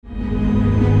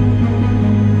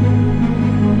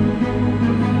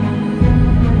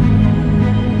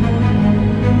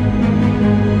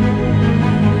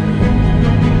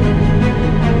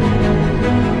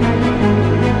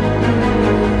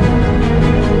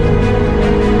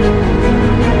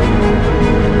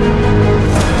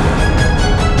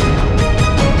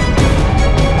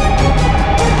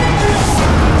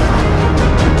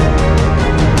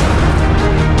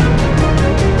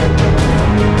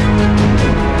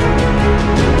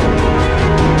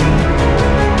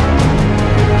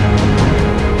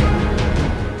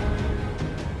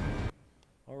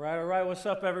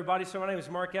What's up, everybody? So my name is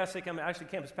Mark Essick. I'm actually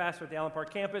campus pastor at the Allen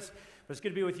Park campus. But it's good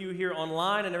to be with you here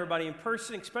online and everybody in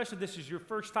person, especially if this is your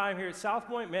first time here at South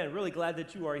Point. Man, really glad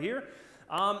that you are here.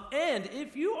 And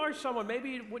if you are someone, maybe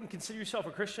you wouldn't consider yourself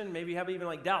a Christian, maybe you have even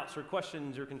like doubts or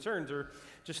questions or concerns or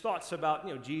just thoughts about,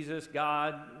 Jesus,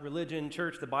 God, religion,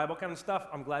 church, the Bible kind of stuff,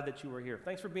 I'm glad that you are here.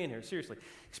 Thanks for being here, seriously.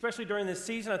 Especially during this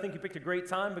season, I think you picked a great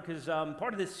time because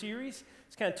part of this series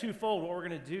is kind of twofold. What we're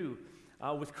going to do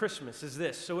with Christmas is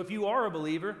this. So if you are a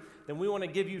believer, then we want to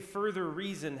give you further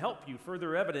reason, help you,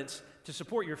 further evidence to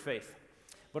support your faith.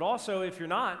 But also, if you're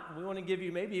not, we want to give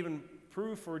you maybe even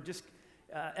proof or just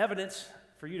evidence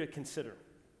for you to consider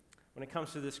when it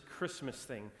comes to this Christmas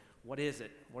thing. What is it?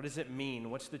 What does it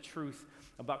mean? What's the truth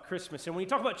about Christmas? And when you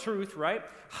talk about truth, right,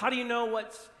 how do you know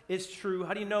what is true?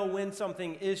 How do you know when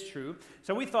something is true?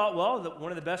 So we thought, well,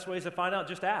 one of the best ways to find out,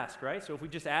 just ask, right? So if we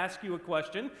just ask you a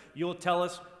question, you'll tell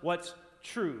us what's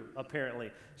true,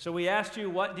 apparently. So we asked you,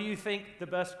 what do you think the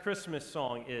best Christmas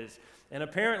song is? And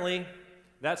apparently,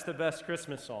 that's the best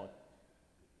Christmas song.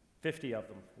 50 of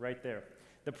them, right there.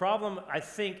 The problem, I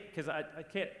think, because I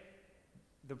can't,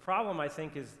 the problem, I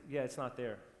think, is, it's not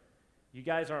there. You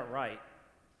guys aren't right.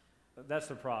 That's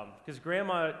the problem. Because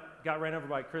Grandma Got Ran Over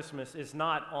by Christmas is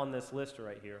not on this list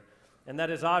right here. And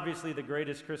that is obviously the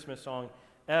greatest Christmas song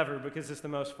ever because it's the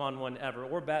most fun one ever.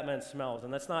 Or Batman Smells,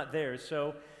 and that's not there.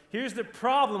 So here's the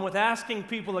problem with asking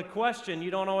people a question.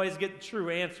 You don't always get true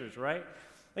answers, right?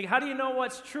 Like, how do you know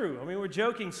what's true? I mean, we're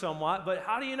joking somewhat, but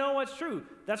how do you know what's true?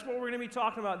 That's what we're going to be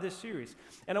talking about this series.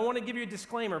 And I want to give you a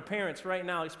disclaimer, parents, right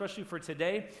now, especially for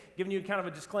today, giving you kind of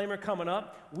a disclaimer coming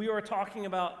up. We are talking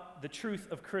about the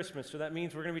truth of Christmas. So that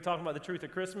means we're going to be talking about the truth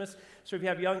of Christmas. So if you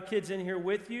have young kids in here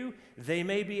with you, they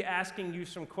may be asking you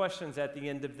some questions at the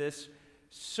end of this.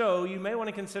 So you may want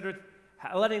to consider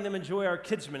letting them enjoy our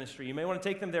kids ministry. You may want to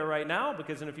take them there right now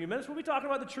because in a few minutes we'll be talking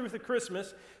about the truth of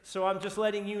Christmas. So I'm just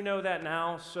letting you know that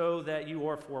now so that you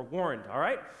are forewarned, all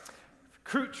right?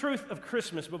 Truth of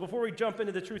Christmas. But before we jump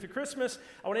into the truth of Christmas,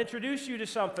 I want to introduce you to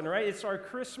something, right? It's our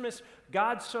Christmas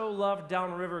God So Loved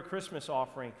Downriver Christmas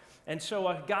offering. And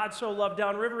so God so loved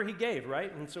Downriver, he gave,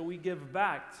 right? And so we give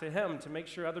back to him to make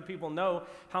sure other people know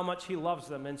how much he loves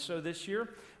them. And so this year,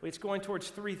 it's going towards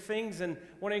three things. And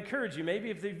I want to encourage you, maybe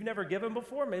if you've never given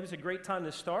before, maybe it's a great time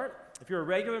to start. If you're a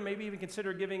regular, maybe even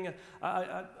consider giving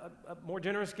a more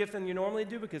generous gift than you normally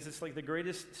do because it's like the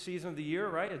greatest season of the year,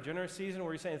 right? A generous season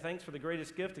where you're saying thanks for the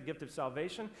greatest gift, a gift of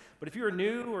salvation. But if you're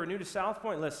new or new to South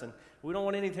Point, listen, we don't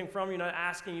want anything from you, not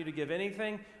asking you to give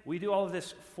anything. We do all of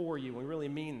this for you. We really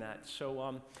mean that.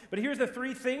 So, but here's the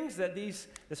three things that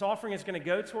this offering is going to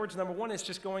go towards. Number one is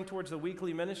just going towards the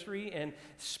weekly ministry and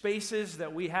spaces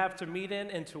that we have to meet in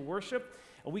and to worship.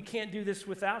 And we can't do this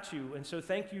without you. And so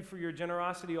thank you for your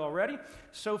generosity already.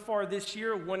 So far this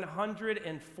year,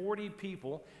 140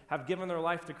 people have given their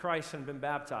life to Christ and been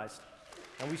baptized.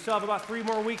 And we still have about 3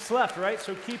 more weeks left, right?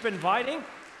 So keep inviting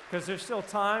because there's still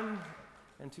time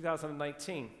in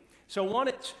 2019. So one,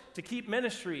 it's to keep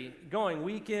ministry going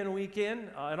week in,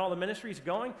 and all the ministries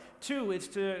going. 2, it's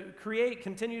to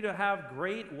continue to have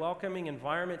great welcoming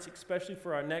environments, especially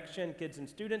for our next-gen kids and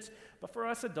students, but for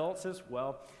us adults as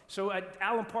well. So at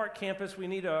Allen Park campus, we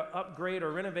need to upgrade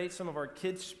or renovate some of our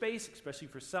kids' space, especially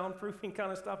for soundproofing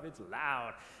kind of stuff. It's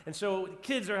loud. And so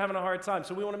kids are having a hard time,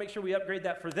 so we want to make sure we upgrade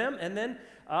that for them. And then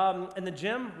in the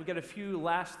gym, we got a few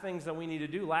last things that we need to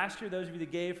do. Last year, those of you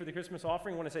that gave for the Christmas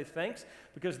offering, want to say thanks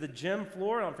because the gym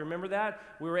floor, I don't know if you remember that,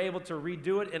 we were able to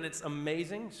redo it, and it's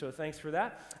amazing, so thanks for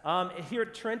that. Here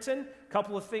at Trenton, a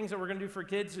couple of things that we're going to do for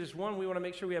kids is, one, we want to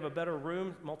make sure we have a better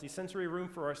room, multi-sensory room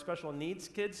for our special needs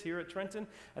kids here at Trenton,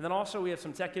 and then also we have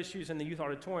some tech issues in the youth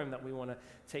auditorium that we want to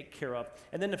take care of.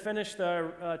 And then to finish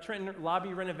the Trenton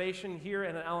lobby renovation here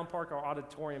and at Allen Park, our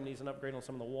auditorium needs an upgrade on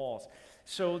some of the walls.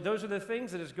 So those are the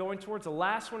things that is going towards. The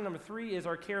last one, number 3, is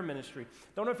our care ministry.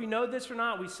 Don't know if you know this or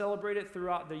not. We celebrate it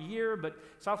throughout the year, but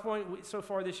South Point, so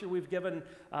far this year, we've given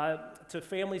to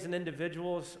families and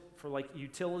individuals for like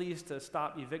utilities to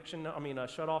stop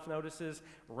shut-off notices,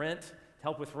 rent,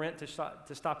 help with rent to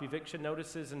stop eviction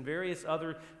notices, and various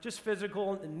other just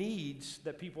physical needs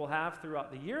that people have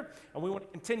throughout the year. And we want to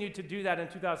continue to do that in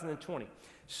 2020.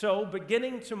 So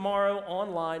beginning tomorrow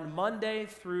online, Monday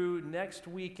through next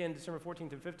weekend, December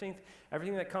 14th and 15th,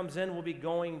 everything that comes in will be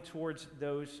going towards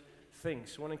those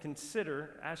things. So I want to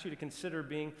ask you to consider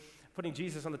putting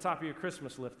Jesus on the top of your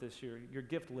Christmas list this year, your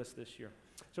gift list this year.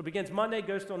 So it begins Monday,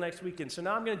 goes till next weekend. So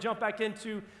now I'm going to jump back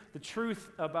into the truth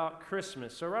about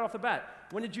Christmas. So right off the bat,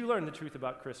 when did you learn the truth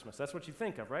about Christmas? That's what you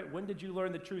think of, right? When did you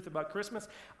learn the truth about Christmas?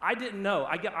 I didn't know.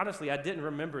 Honestly, I didn't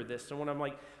remember this. So when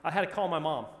I had to call my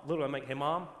mom. Literally, I'm like, hey,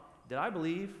 Mom, did I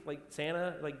believe, like,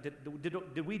 Santa? Like,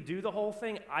 did we do the whole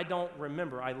thing? I don't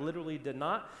remember. I literally did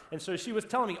not. And so she was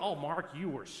telling me, oh, Mark, you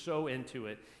were so into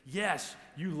it. Yes,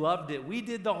 you loved it. We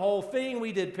did the whole thing.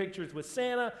 We did pictures with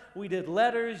Santa. We did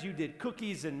letters. You did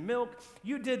cookies and milk.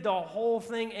 You did the whole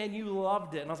thing, and you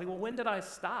loved it. And I was like, well, when did I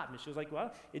stop? And she was like,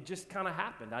 well, it just kind of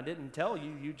happened. I didn't tell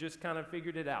you. You just kind of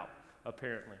figured it out,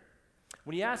 apparently.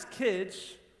 When you ask kids,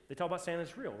 they talk about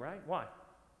Santa's real, right? Why?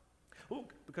 Oh,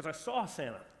 because I saw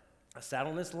Santa. I sat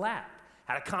on his lap,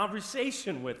 had a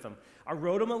conversation with him. I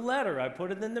wrote him a letter. I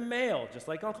put it in the mail, just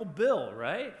like Uncle Bill,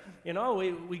 right? You know,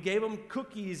 we gave him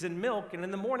cookies and milk, and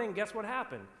in the morning, guess what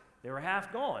happened? They were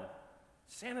half gone.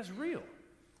 Santa's real.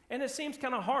 And it seems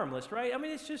kind of harmless, right? I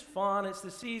mean, it's just fun. It's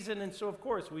the season, and so, of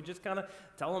course, we just kind of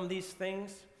tell them these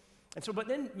things. And so, but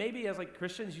then maybe as, like,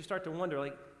 Christians, you start to wonder,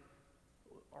 like,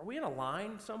 are we in a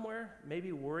line somewhere,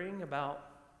 maybe worrying about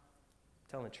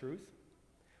telling the truth?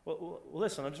 Well,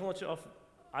 listen, I just want you to,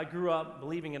 I grew up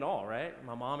believing it all, right?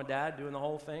 My mom and dad doing the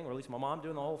whole thing, or at least my mom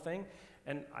doing the whole thing,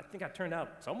 and I think I turned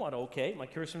out somewhat okay. My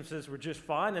Christmases were just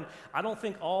fine, and I don't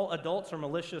think all adults are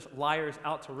malicious liars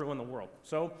out to ruin the world.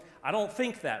 So I don't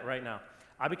think that right now.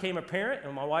 I became a parent,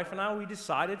 and my wife and I, we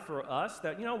decided for us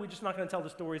that, you know, we're just not going to tell the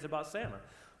stories about Santa.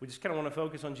 We just kind of want to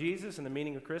focus on Jesus and the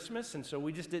meaning of Christmas, and so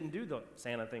we just didn't do the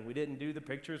Santa thing. We didn't do the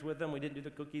pictures with them. We didn't do the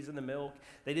cookies and the milk.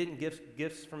 They didn't give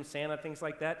gifts from Santa, things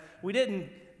like that. We didn't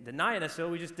deny it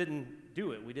necessarily. We just didn't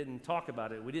do it. We didn't talk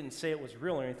about it. We didn't say it was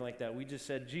real or anything like that. We just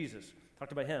said Jesus,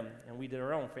 talked about him, and we did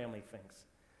our own family things.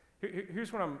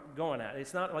 Here's what I'm going at.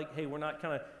 It's not like, hey, we're not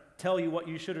kind of tell you what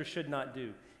you should or should not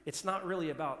do. It's not really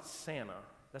about Santa.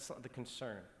 That's not the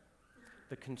concern.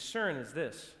 The concern is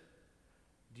this.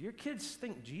 Do your kids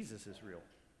think Jesus is real?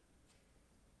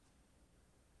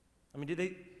 I mean,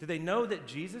 do they know that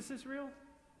Jesus is real?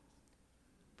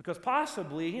 Because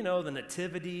possibly, you know, the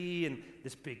nativity and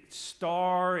this big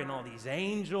star and all these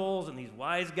angels and these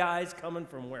wise guys coming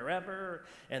from wherever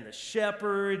and the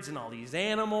shepherds and all these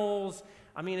animals.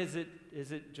 I mean, is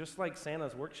it just like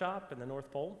Santa's workshop in the North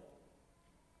Pole?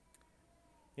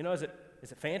 You know, is it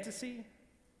fantasy?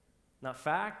 Not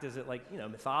fact? Is it like, you know,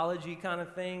 mythology kind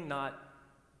of thing? Not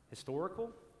historical?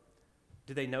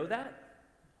 Do they know that?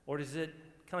 Or does it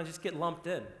kind of just get lumped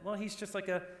in? Well, he's just like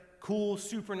a cool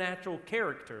supernatural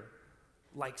character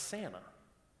like Santa.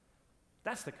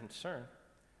 That's the concern.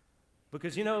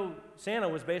 Because, you know, Santa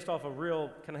was based off a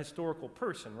real kind of historical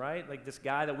person, right? Like this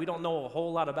guy that we don't know a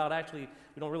whole lot about. Actually,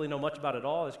 we don't really know much about at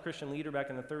all. This Christian leader back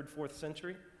in the 3rd, 4th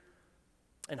century.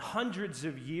 And hundreds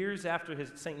of years after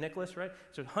his, St. Nicholas, right?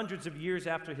 So hundreds of years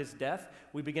after his death,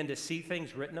 we begin to see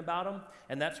things written about him.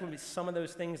 And that's when some of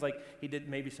those things, like he did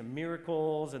maybe some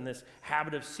miracles and this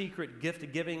habit of secret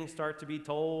gift giving start to be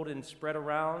told and spread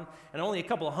around. And only a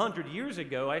couple of hundred years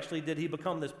ago, actually, did he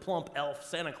become this plump elf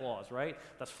Santa Claus, right?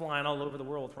 That's flying all over the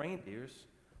world with reindeers.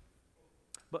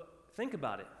 But think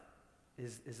about it.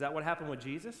 Is that what happened with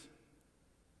Jesus?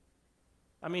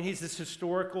 I mean, he's this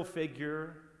historical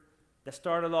figure that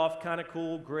started off kind of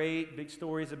cool, great, big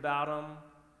stories about him.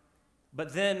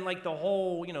 But then, like the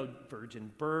whole, you know,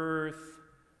 virgin birth,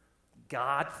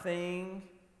 God thing,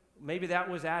 maybe that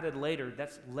was added later.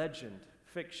 That's legend,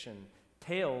 fiction,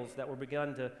 tales that were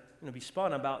begun to, you know, be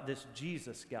spun about this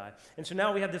Jesus guy. And so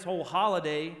now we have this whole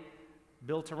holiday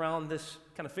built around this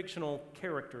kind of fictional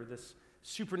character, this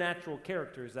supernatural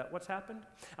character. Is that what's happened?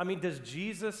 I mean, does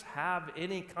Jesus have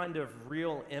any kind of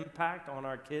real impact on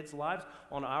our kids' lives,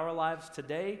 on our lives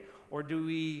today? Or do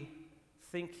we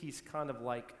think he's kind of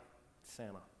like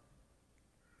Santa?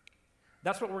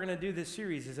 That's what we're going to do this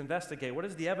series, is investigate. What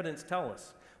does the evidence tell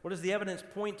us? What does the evidence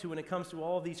point to when it comes to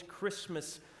all these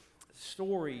Christmas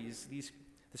stories,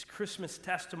 this Christmas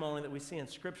testimony that we see in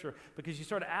Scripture? Because you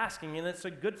start asking, and it's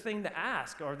a good thing to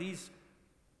ask, are these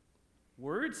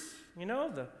words, you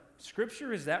know, the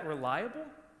Scripture, is that reliable?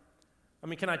 I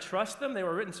mean, can I trust them? They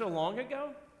were written so long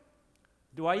ago.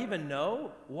 Do I even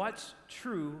know what's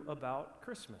true about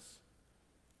Christmas?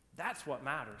 That's what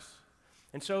matters.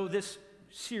 And so this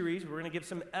series, we're going to give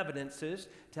some evidences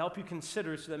to help you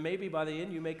consider so that maybe by the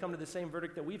end you may come to the same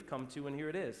verdict that we've come to, and here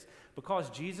it is.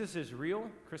 Because Jesus is real,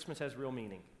 Christmas has real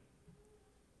meaning.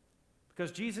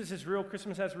 Because Jesus is real,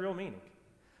 Christmas has real meaning.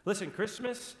 Listen,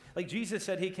 Christmas, like Jesus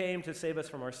said, he came to save us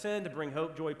from our sin, to bring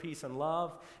hope, joy, peace, and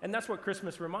love. And that's what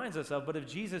Christmas reminds us of. But if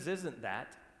Jesus isn't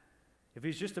that, if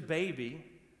he's just a baby,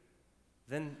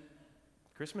 then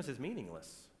Christmas is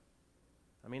meaningless.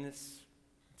 I mean, it's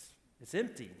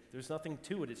empty. There's nothing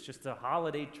to it. It's just a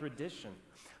holiday tradition.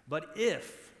 But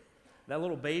if that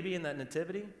little baby in that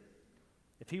nativity,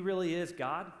 if he really is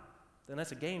God, then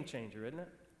that's a game changer, isn't it?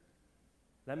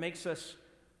 That makes us,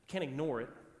 can't ignore it.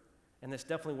 and it's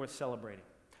definitely worth celebrating.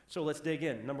 So let's dig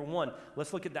in. Number one,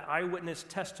 let's look at the eyewitness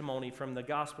testimony from the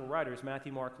gospel writers,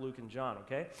 Matthew, Mark, Luke, and John,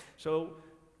 okay? So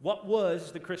what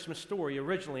was the Christmas story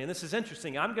originally? And this is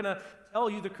interesting. I'm going to tell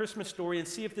you the Christmas story and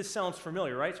see if this sounds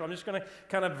familiar, right? So I'm just going to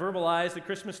kind of verbalize the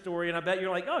Christmas story, and I bet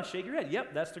you're like, oh, shake your head.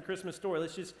 Yep, that's the Christmas story.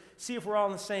 Let's just see if we're all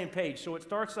on the same page. So it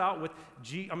starts out with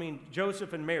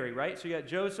Joseph and Mary, right? So you got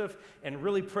Joseph and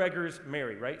really preggers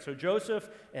Mary, right? So Joseph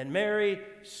and Mary,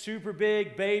 super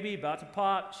big baby, about to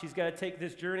pop. She's got to take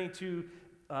this journey to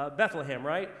Bethlehem,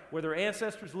 right? Where their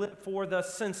ancestors lived for the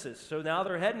census. So now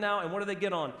they're heading out, and what do they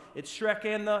get on? It's Shrek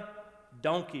and the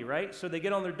donkey, right? So they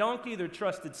get on their donkey, their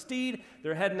trusted steed.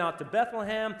 They're heading out to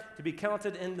Bethlehem to be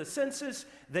counted in the census.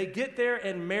 They get there,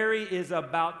 and Mary is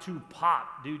about to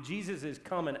pop. Dude, Jesus is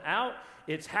coming out.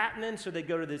 It's happening. So they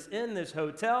go to this inn, this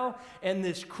hotel, and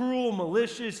this cruel,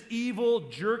 malicious, evil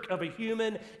jerk of a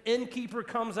human innkeeper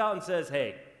comes out and says,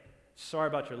 hey, sorry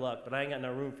about your luck, but I ain't got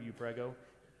no room for you, Prego.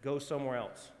 Go somewhere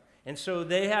else. And so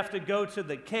they have to go to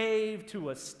the cave, to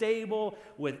a stable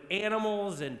with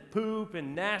animals and poop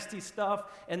and nasty stuff.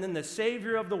 And then the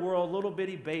Savior of the world, little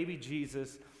bitty baby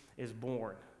Jesus, is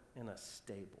born in a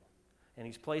stable. And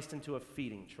he's placed into a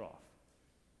feeding trough.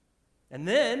 And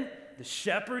then the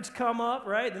shepherds come up,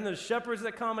 right? Then there's shepherds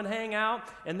that come and hang out,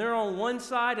 and they're on one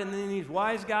side, and then these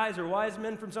wise guys or wise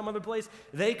men from some other place,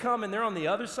 they come and they're on the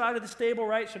other side of the stable,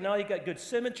 right? So now you got good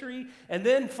symmetry. And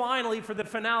then finally, for the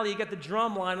finale, you got the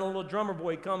drum line, and a little drummer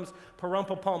boy comes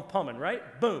parumpa-pum-pumming,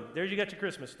 right? Boom, there you got your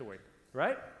Christmas story,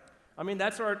 right? I mean,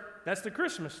 that's the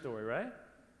Christmas story, right?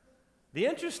 The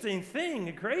interesting thing,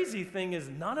 the crazy thing is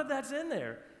none of that's in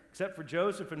there, except for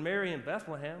Joseph and Mary in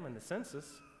Bethlehem and the census.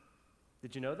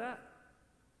 Did you know that?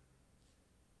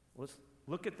 Let's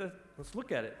look at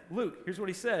it. Luke, here's what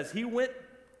he says. He went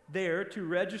there to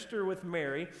register with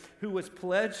Mary, who was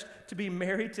pledged to be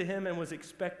married to him and was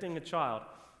expecting a child.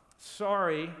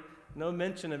 Sorry, no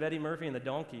mention of Eddie Murphy and the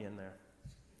donkey in there,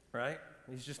 right?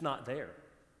 He's just not there.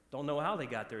 Don't know how they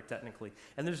got there technically.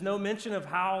 And there's no mention of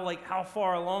how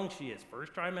far along she is.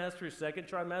 First trimester, second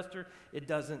trimester, it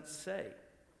doesn't say.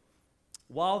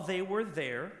 While they were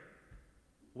there,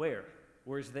 where?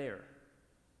 Where's there?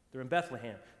 They're in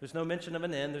Bethlehem. There's no mention of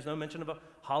an inn. There's no mention of a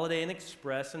Holiday Inn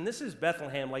Express. And this is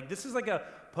Bethlehem. This is like a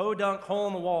podunk,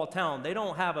 hole-in-the-wall town. They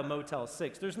don't have a Motel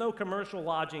 6. There's no commercial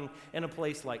lodging in a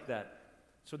place like that.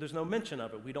 So there's no mention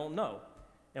of it. We don't know.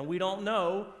 And we don't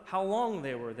know how long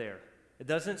they were there. It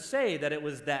doesn't say that it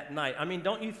was that night. I mean,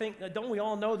 don't we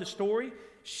all know the story?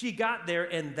 She got there,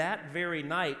 and that very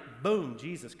night, boom,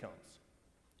 Jesus comes.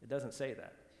 It doesn't say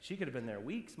that. She could have been there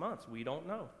weeks, months. We don't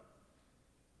know.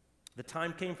 The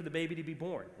time came for the baby to be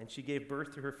born, and she gave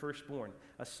birth to her firstborn,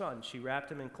 a son. She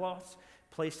wrapped him in cloths,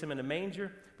 placed him in a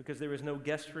manger, because there was no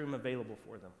guest room available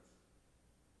for them.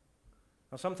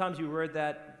 Now, sometimes you read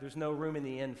that there's no room in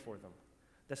the inn for them.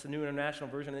 That's the New International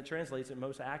Version, and it translates it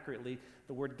most accurately,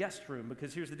 the word guest room,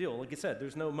 because here's the deal. Like I said,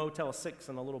 there's no Motel 6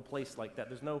 in a little place like that.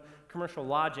 There's no commercial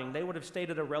lodging. They would have stayed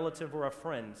at a relative or a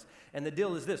friend's. And the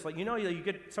deal is this. You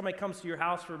get somebody comes to your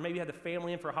house for maybe you had the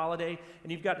family in for a holiday,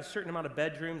 and you've got a certain amount of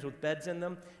bedrooms with beds in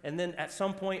them, and then at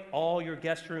some point, all your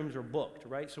guest rooms are booked,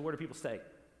 right? So where do people stay?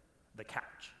 The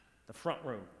couch, the front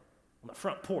room, on the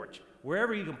front porch.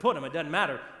 Wherever you can put them, it doesn't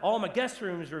matter. All my guest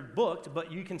rooms are booked,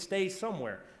 but you can stay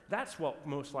somewhere. That's what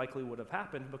most likely would have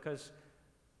happened because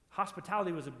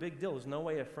hospitality was a big deal. There's no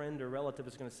way a friend or relative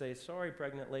is going to say, sorry,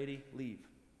 pregnant lady, leave.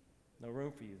 No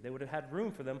room for you. They would have had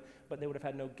room for them, but they would have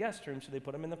had no guest room, so they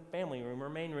put them in the family room or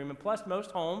main room. And plus,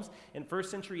 most homes in 1st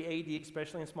century AD,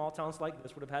 especially in small towns like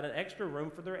this, would have had an extra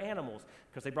room for their animals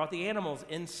because they brought the animals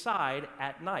inside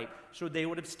at night. So they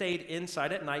would have stayed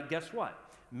inside at night. Guess what?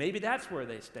 Maybe that's where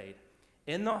they stayed.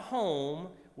 In the home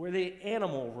where the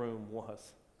animal room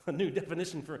was. A new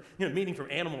definition for, meaning from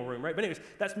animal room, right? But anyways,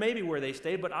 that's maybe where they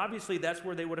stayed, but obviously that's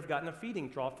where they would have gotten a feeding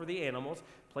trough for the animals,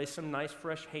 placed some nice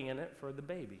fresh hay in it for the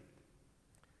baby.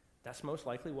 That's most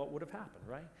likely what would have happened,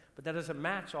 right? But that doesn't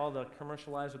match all the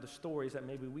commercialized or the stories that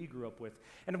maybe we grew up with.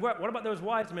 And what about those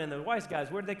wise men, those wise guys?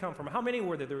 Where did they come from? How many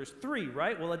were there? There was 3,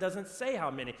 right? Well, it doesn't say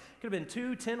how many. Could have been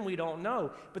 2, 10, we don't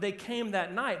know. But they came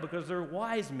that night because they're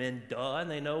wise men, duh, and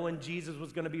they know when Jesus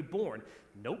was going to be born.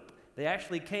 Nope. They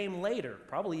actually came later,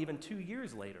 probably even 2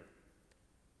 years later.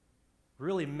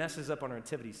 Really messes up on our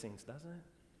nativity scenes, doesn't it?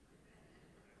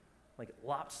 Like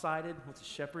lopsided with the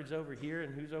shepherds over here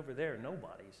and who's over there?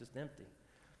 Nobody. It's just empty.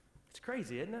 It's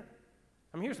crazy, isn't it?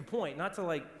 I mean, here's the point. Not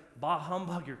to bah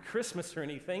humbug your Christmas or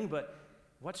anything, but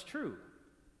what's true?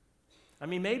 I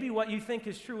mean, maybe what you think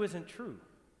is true isn't true.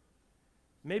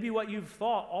 Maybe what you've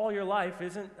thought all your life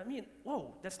isn't,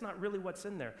 whoa, that's not really what's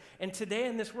in there. And today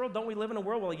in this world, don't we live in a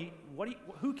world where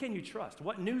who can you trust?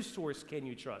 What news source can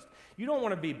you trust? You don't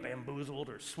want to be bamboozled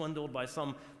or swindled by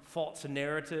some false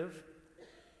narrative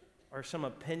or some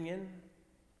opinion.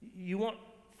 You want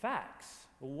facts.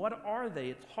 What are they?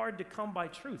 It's hard to come by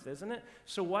truth, isn't it?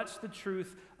 So what's the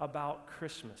truth about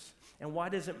Christmas? And why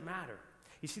does it matter?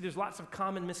 You see, there's lots of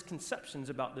common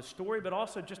misconceptions about the story, but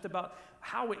also just about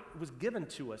how it was given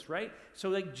to us, right? So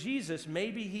like Jesus,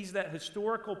 maybe he's that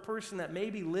historical person that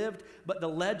maybe lived, but the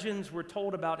legends were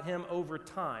told about him over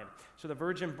time. So the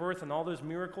virgin birth and all those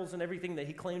miracles and everything that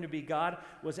he claimed to be God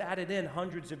was added in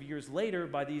hundreds of years later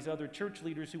by these other church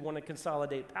leaders who want to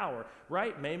consolidate power,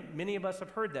 right? Many of us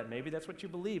have heard that. Maybe that's what you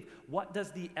believe. What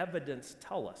does the evidence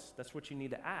tell us? That's what you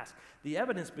need to ask. The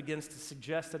evidence begins to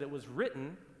suggest that it was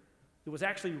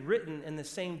actually written in the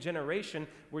same generation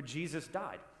where Jesus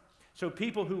died. So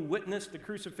people who witnessed the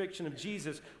crucifixion of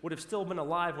Jesus would have still been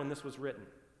alive when this was written.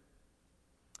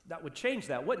 That would change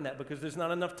that, wouldn't it? Because there's not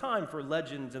enough time for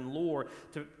legends and lore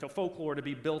to folklore to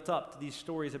be built up to these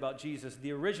stories about Jesus.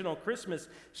 The original Christmas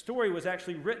story was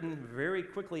actually written very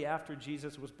quickly after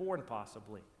Jesus was born,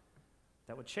 possibly.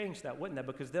 That would change that, wouldn't it?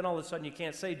 Because then all of a sudden you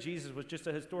can't say Jesus was just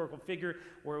a historical figure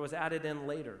or it was added in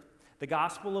later. The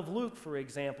Gospel of Luke, for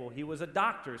example, he was a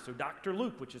doctor, so Dr.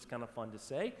 Luke, which is kind of fun to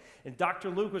say. And Dr.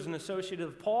 Luke was an associate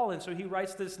of Paul, and so he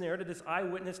writes this narrative, this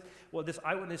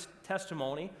eyewitness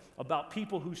testimony about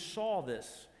people who saw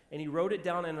this, and he wrote it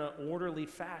down in an orderly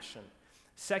fashion.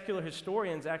 Secular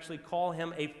historians actually call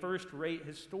him a first-rate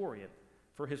historian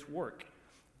for his work.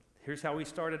 Here's how he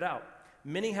started out.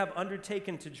 Many have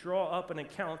undertaken to draw up an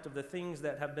account of the things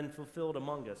that have been fulfilled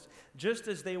among us, just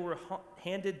as they were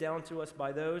handed down to us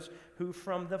by those who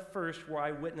from the first were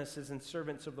eyewitnesses and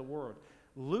servants of the word.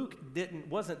 Luke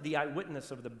wasn't the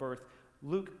eyewitness of the birth.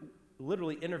 Luke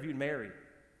literally interviewed Mary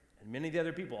and many of the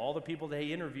other people, all the people that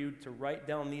he interviewed, to write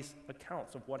down these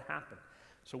accounts of what happened.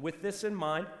 So with this in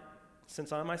mind,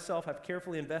 since I myself have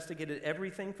carefully investigated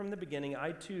everything from the beginning,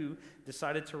 I too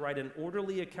decided to write an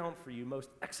orderly account for you, most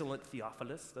excellent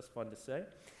Theophilus, that's fun to say,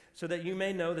 so that you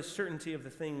may know the certainty of the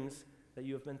things that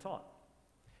you have been taught.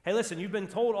 Hey, listen, you've been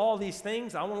told all these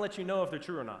things. I want to let you know if they're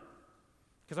true or not.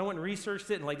 Because I went and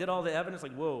researched it and did all the evidence,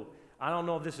 whoa, I don't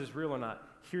know if this is real or not.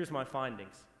 Here's my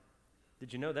findings.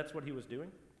 Did you know that's what he was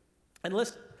doing? And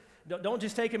listen, don't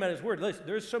just take him at his word. Listen,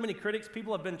 there's so many critics.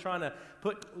 People have been trying to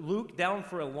put Luke down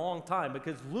for a long time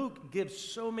because Luke gives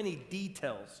so many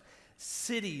details,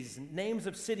 cities, names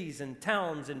of cities and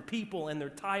towns and people and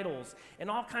their titles and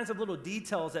all kinds of little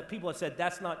details that people have said,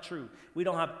 that's not true. We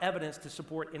don't have evidence to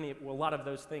support a lot of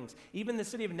those things. Even the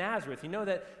city of Nazareth, you know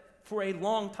that for a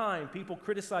long time people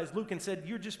criticized Luke and said,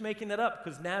 you're just making that up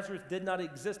because Nazareth did not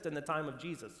exist in the time of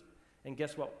Jesus. And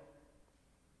guess what?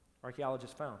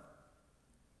 Archaeologists found.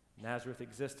 Nazareth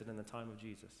existed in the time of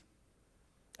Jesus.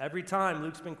 Every time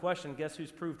Luke's been questioned, guess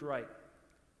who's proved right?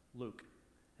 Luke,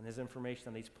 and his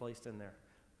information that he's placed in there.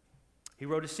 He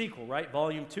wrote a sequel, right?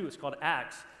 Volume 2. It's called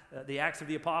Acts. The Acts of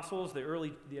the Apostles,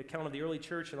 the account of the early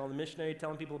church and all the missionaries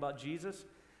telling people about Jesus.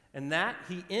 And that,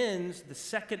 he ends the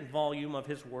second volume of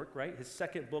his work, right? His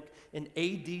second book in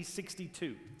AD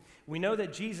 62. We know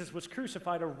that Jesus was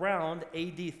crucified around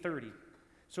AD 30.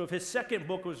 So if his second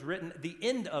book was written, the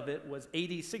end of it was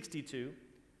AD 62.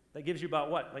 That gives you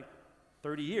about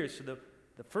 30 years. So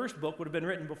the first book would have been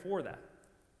written before that.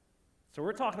 So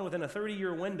we're talking within a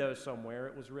 30-year window somewhere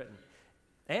it was written.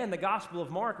 And the Gospel of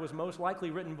Mark was most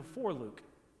likely written before Luke.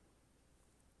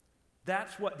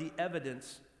 That's what the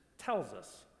evidence tells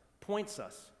us, points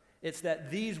us. It's that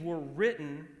these were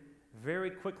written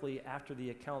very quickly after the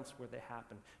accounts where they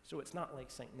happened. So it's not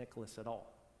like St. Nicholas at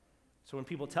all. So when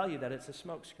people tell you that it's a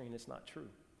smokescreen, it's not true.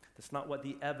 That's not what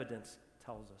the evidence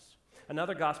tells us.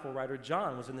 Another gospel writer,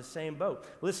 John, was in the same boat.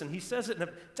 Listen, he says it,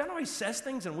 John always says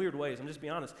things in weird ways, I'm just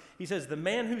being honest. He says, the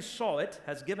man who saw it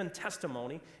has given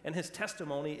testimony, and his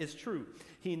testimony is true.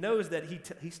 He knows that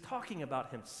he's talking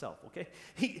about himself, okay?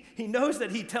 He knows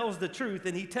that he tells the truth,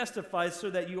 and he testifies so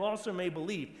that you also may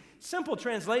believe. Simple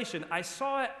translation, I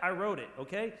saw it, I wrote it,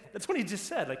 okay? That's what he just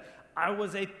said.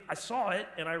 I saw it,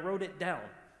 and I wrote it down.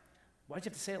 Why'd you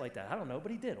have to say it like that? I don't know,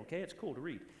 but he did, okay? It's cool to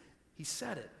read. He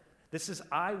said it. This is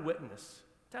eyewitness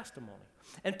testimony.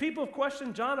 And people have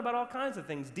questioned John about all kinds of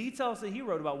things, details that he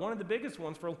wrote about. One of the biggest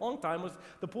ones for a long time was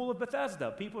the Pool of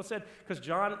Bethesda. People said, because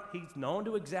John, he's known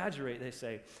to exaggerate, they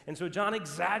say. And so John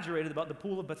exaggerated about the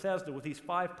Pool of Bethesda with these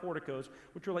 5 porticos,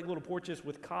 which were like little porches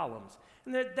with columns.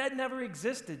 And that never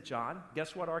existed, John.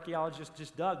 Guess what archaeologists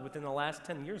just dug within the last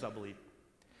 10 years, I believe?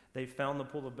 They found the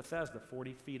Pool of Bethesda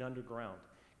 40 feet underground.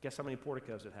 Guess how many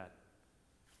porticos it had?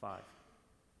 5.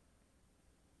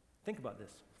 Think about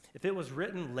this. If it was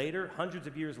written later, hundreds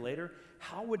of years later,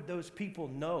 how would those people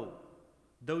know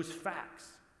those facts?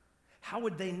 How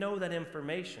would they know that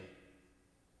information?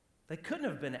 They couldn't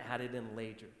have been added in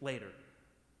later.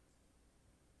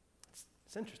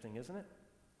 It's interesting, isn't it?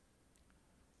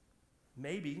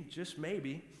 Maybe, just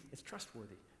maybe, it's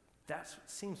trustworthy. That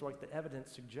seems like the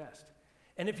evidence suggests.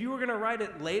 And if you were going to write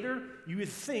it later, you would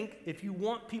think if you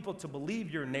want people to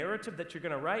believe your narrative that you're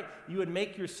going to write, you would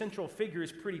make your central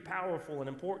figures pretty powerful and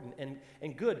important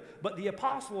and good. But the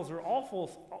apostles are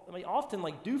often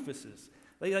like doofuses.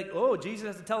 They like, oh, Jesus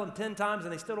has to tell them 10 times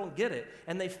and they still don't get it.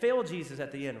 And they fail Jesus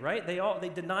at the end, right? They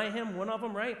deny him, one of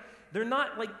them, right? They're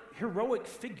not like heroic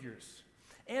figures.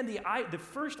 And the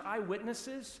first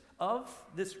eyewitnesses of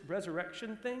this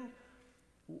resurrection thing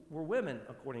were women,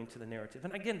 according to the narrative.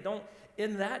 And again,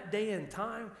 in that day and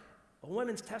time, a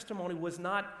woman's testimony was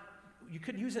not, you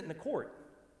couldn't use it in the court.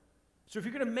 So if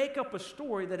you're going to make up a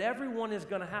story that everyone is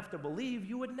going to have to believe,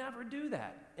 you would never do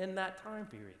that in that time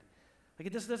period. Like,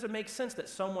 it just doesn't make sense that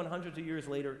someone hundreds of years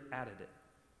later added it.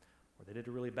 Or they did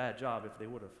a really bad job if they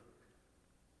would have.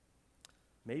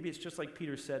 Maybe it's just like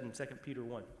Peter said in 2 Peter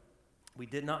 1. We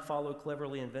did not follow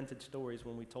cleverly invented stories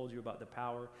when we told you about the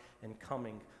power and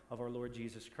coming of our Lord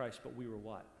Jesus Christ, but we were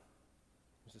what?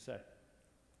 What's it say?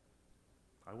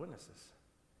 Eyewitnesses.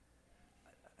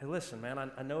 Hey, listen,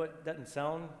 man, I know it doesn't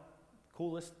sound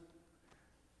coolest,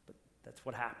 but that's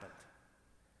what happened.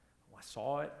 I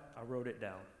saw it, I wrote it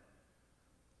down.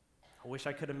 I wish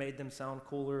I could have made them sound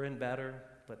cooler and better,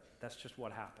 but that's just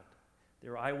what happened.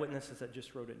 There are eyewitnesses that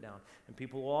just wrote it down. And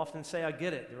people will often say, I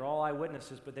get it, they're all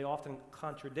eyewitnesses, but they often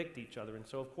contradict each other. And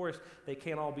so, of course, they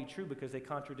can't all be true because they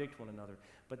contradict one another.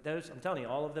 But those, I'm telling you,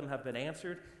 all of them have been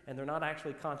answered, and they're not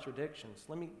actually contradictions.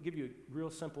 Let me give you a real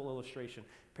simple illustration.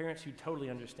 Parents, you totally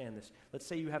understand this. Let's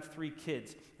say you have 3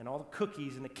 kids, and all the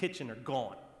cookies in the kitchen are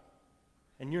gone.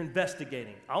 And you're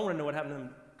investigating. I want to know what happened to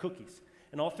them cookies.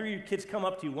 And all 3 of your kids come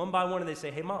up to you one by one, and they say,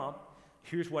 hey, Mom,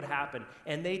 here's what happened.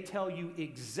 And they tell you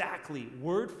exactly,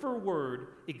 word for word,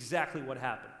 exactly what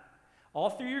happened. All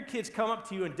 3 of your kids come up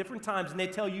to you in different times and they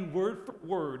tell you word for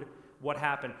word what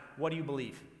happened. What do you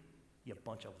believe? You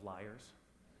bunch of liars.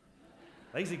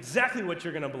 That's exactly what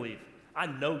you're going to believe. I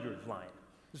know you're lying.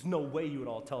 There's no way you would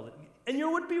all tell it. And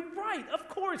you would be right. Of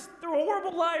course, they're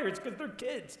horrible liars because they're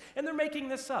kids and they're making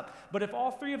this up. But if all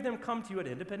 3 of them come to you at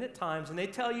independent times and they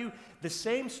tell you the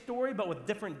same story but with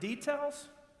different details,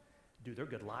 dude, they're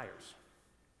good liars.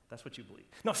 That's what you believe.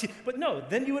 No,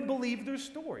 then you would believe their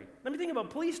story. Let me think about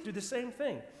police do the same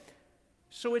thing.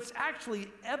 So it's actually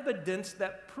evidence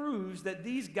that proves that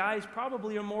these guys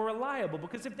probably are more reliable,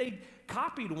 because if they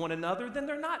copied one another, then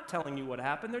they're not telling you what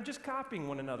happened. They're just copying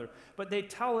one another. But they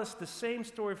tell us the same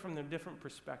story from their different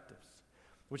perspectives,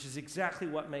 which is exactly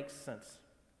what makes sense.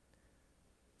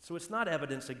 So it's not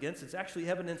evidence against, it's actually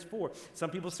evidence for.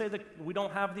 Some people say that we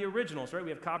don't have the originals, right?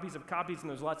 We have copies of copies and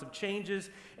there's lots of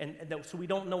changes, so we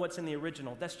don't know what's in the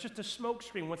original. That's just a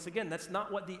smokescreen. Once again, that's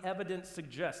not what the evidence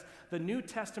suggests. The New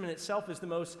Testament itself is the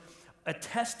most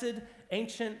attested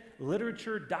ancient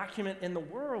literature document in the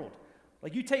world.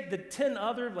 Like, you take the 10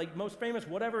 other, like, most famous,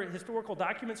 whatever, historical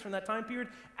documents from that time period,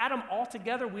 add them all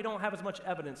together, we don't have as much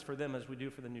evidence for them as we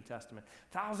do for the New Testament.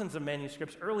 Thousands of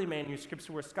manuscripts, early manuscripts,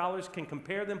 where scholars can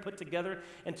compare them, put together,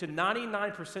 and to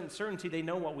 99% certainty, they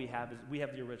know what we have is we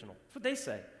have the original. That's what they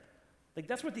say. Like,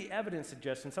 that's what the evidence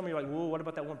suggests. And some of you are like, whoa, what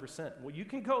about that 1%? Well, you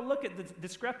can go look at the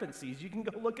discrepancies. You can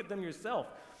go look at them yourself.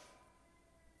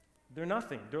 They're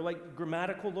nothing. They're like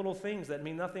grammatical little things that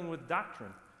mean nothing with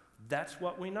doctrine. That's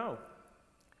what we know.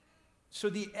 So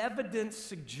the evidence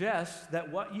suggests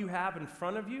that what you have in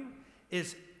front of you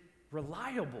is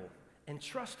reliable and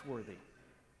trustworthy.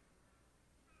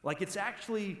 Like, it's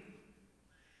actually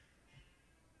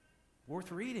worth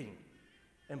reading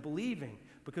and believing,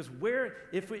 because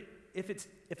if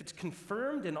it's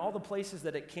confirmed in all the places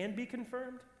that it can be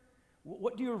confirmed,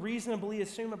 what do you reasonably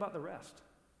assume about the rest?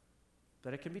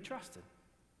 That it can be trusted.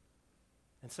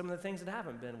 And some of the things that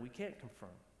haven't been, we can't confirm.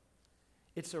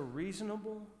 It's a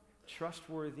reasonable,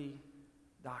 trustworthy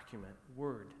document,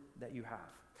 word that you have.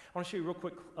 I want to show you real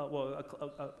quick,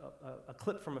 a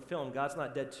clip from a film, God's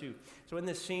Not Dead 2. So in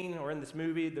this scene, or in this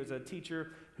movie, there's a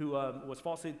teacher who was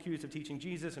falsely accused of teaching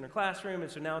Jesus in her classroom,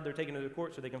 and so now they're taking her to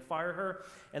court so they can fire her,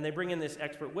 and they bring in this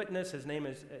expert witness. His name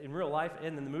is, in real life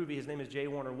and in the movie, his name is J.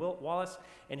 Warner Wallace,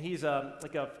 and he's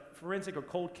like a forensic or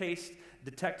cold case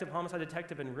detective, homicide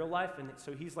detective in real life, and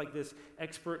so he's like this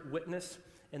expert witness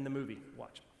in the movie.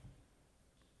 Watch.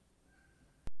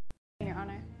 Your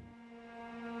Honor.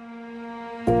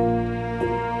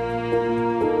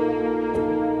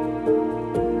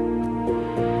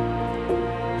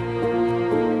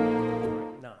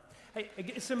 Hey,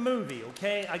 it's a movie,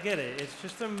 okay? I get it. It's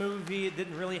just a movie. It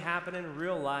didn't really happen in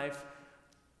real life.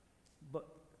 But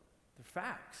they're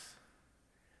facts.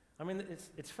 I mean,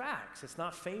 it's facts. It's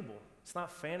not fable. It's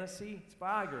not fantasy. It's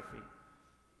biography.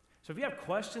 So if you have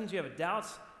questions, you have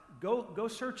doubts, go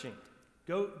searching.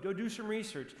 Go do some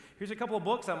research. Here's a couple of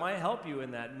books that might help you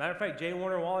in that. Matter of fact, J.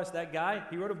 Warner Wallace, that guy,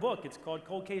 he wrote a book. It's called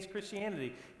Cold Case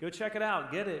Christianity. Go check it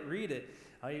out. Get it. Read it.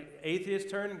 Atheist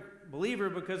turned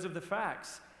believer because of the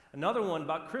facts. Another one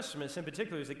about Christmas in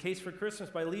particular is A Case for Christmas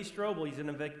by Lee Strobel. He's an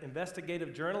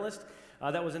investigative journalist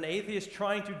that was an atheist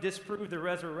trying to disprove the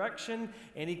resurrection,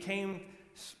 and he came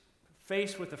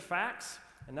faced with the facts,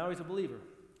 and now he's a believer.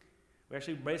 We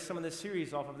actually based some of this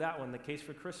series off of that one, The Case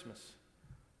for Christmas.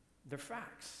 They're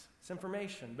facts. It's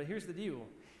information. But here's the deal.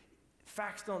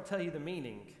 Facts don't tell you the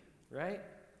meaning, right?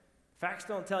 Facts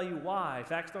don't tell you why.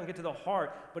 Facts don't get to the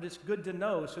heart, but it's good to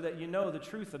know so that you know the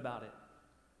truth about it.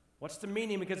 What's the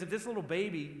meaning? Because if this little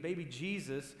baby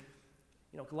Jesus,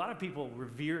 a lot of people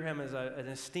revere him as an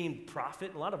esteemed prophet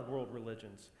in a lot of world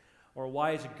religions, or a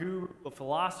wise guru, a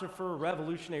philosopher,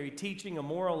 revolutionary teaching, a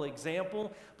moral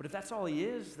example. But if that's all he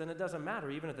is, then it doesn't matter.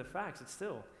 Even at the facts, it's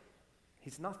still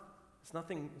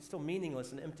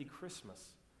meaningless, an empty Christmas.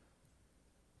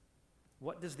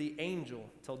 What does the angel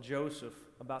tell Joseph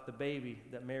about the baby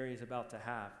that Mary is about to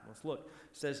have? Let's look.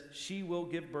 It says, she will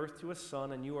give birth to a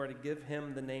son, and you are to give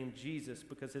him the name Jesus,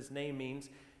 because his name means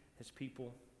his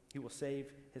people. He will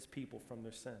save his people from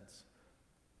their sins.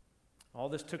 All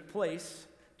this took place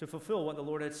to fulfill what the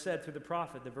Lord had said through the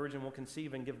prophet. The virgin will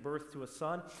conceive and give birth to a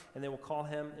son, and they will call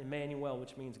him Emmanuel,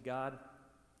 which means God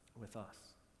with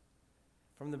us.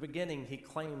 From the beginning, he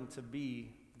claimed to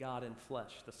be God in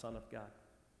flesh, the Son of God.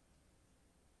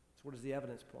 So what does the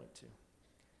evidence point to?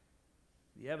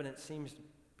 The evidence seems to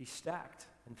be stacked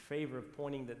in favor of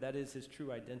pointing that is his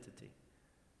true identity.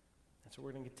 That's what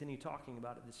we're going to continue talking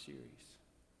about in this series.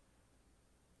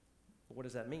 But what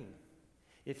does that mean?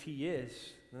 If he is,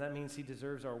 then that means he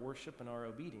deserves our worship and our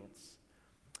obedience.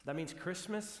 That means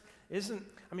Christmas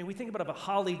we think about a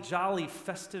holly jolly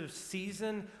festive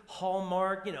season,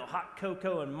 Hallmark, hot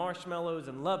cocoa and marshmallows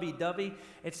and lovey-dovey.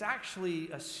 It's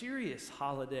actually a serious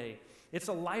holiday. It's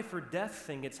a life or death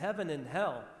thing. It's heaven and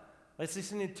hell.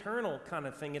 It's an eternal kind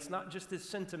of thing. It's not just this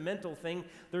sentimental thing.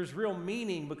 There's real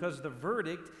meaning, because the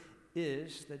verdict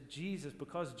is that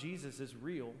because Jesus is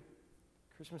real,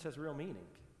 Christmas has real meaning.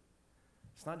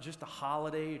 It's not just a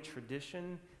holiday, a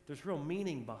tradition. There's real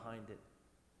meaning behind it,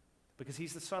 because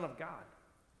he's the Son of God.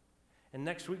 And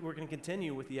next week, we're going to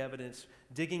continue with the evidence,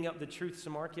 digging up the truth,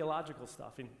 some archaeological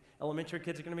stuff. And elementary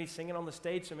kids are going to be singing on the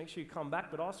stage, so make sure you come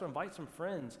back, but also invite some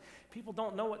friends. People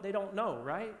don't know what they don't know,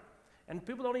 right? And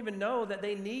people don't even know that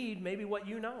they need maybe what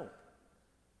you know.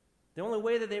 The only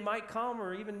way that they might come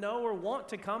or even know or want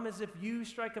to come is if you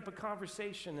strike up a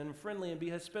conversation and friendly and be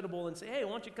hospitable and say, hey,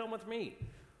 why don't you come with me?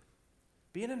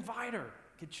 Be an inviter.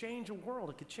 It could change a world.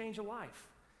 It could change a life.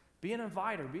 Be an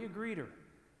inviter. Be a greeter.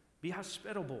 Be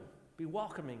hospitable. Be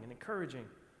welcoming and encouraging.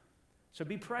 So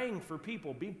be praying for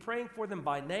people. Be praying for them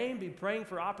by name. Be praying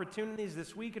for opportunities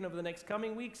this week and over the next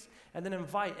coming weeks. And then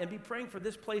invite. And be praying for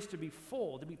this place to be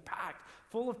full, to be packed,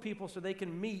 full of people so they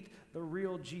can meet the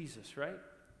real Jesus, right?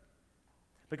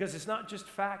 Because it's not just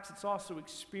facts, it's also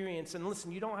experience. And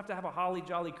listen, you don't have to have a holly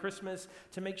jolly Christmas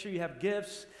to make sure you have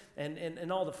gifts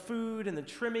and all the food and the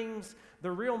trimmings.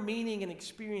 The real meaning and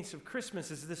experience of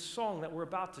Christmas is this song that we're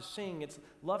about to sing. It's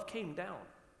Love Came Down.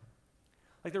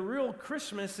 Like the real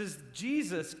Christmas is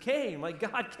Jesus came, like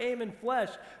God came in flesh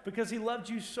because he loved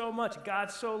you so much.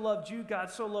 God so loved you, God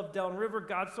so loved Downriver,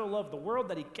 God so loved the world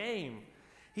that he came.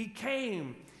 He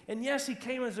came. And yes, he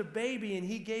came as a baby, and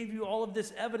he gave you all of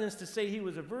this evidence to say he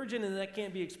was a virgin, and that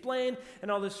can't be explained, and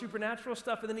all this supernatural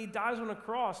stuff. And then he dies on a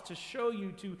cross to show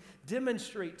you, to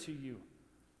demonstrate to you.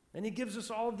 And he gives us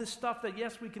all of this stuff that,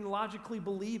 yes, we can logically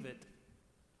believe it.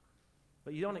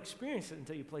 But you don't experience it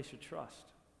until you place your trust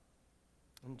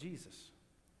in Jesus.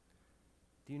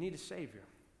 Do you need a Savior?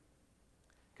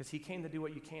 Because he came to do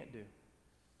what you can't do,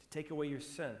 to take away your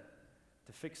sin,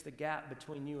 to fix the gap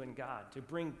between you and God, to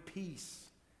bring peace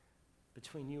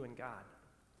between you and God.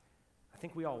 I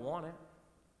think we all want it,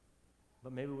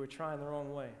 but maybe we're trying the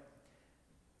wrong way.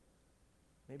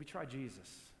 Maybe try Jesus.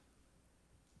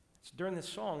 So during this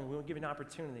song, we'll give you an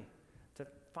opportunity to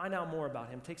find out more about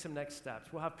him, take some next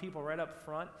steps. We'll have people right up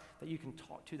front that you can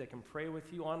talk to, that can pray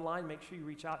with you online. Make sure you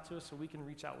reach out to us so we can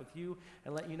reach out with you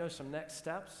and let you know some next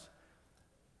steps.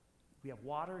 We have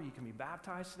water. You can be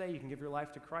baptized today. You can give your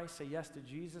life to Christ, say yes to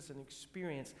Jesus, and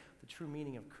experience the true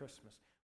meaning of Christmas.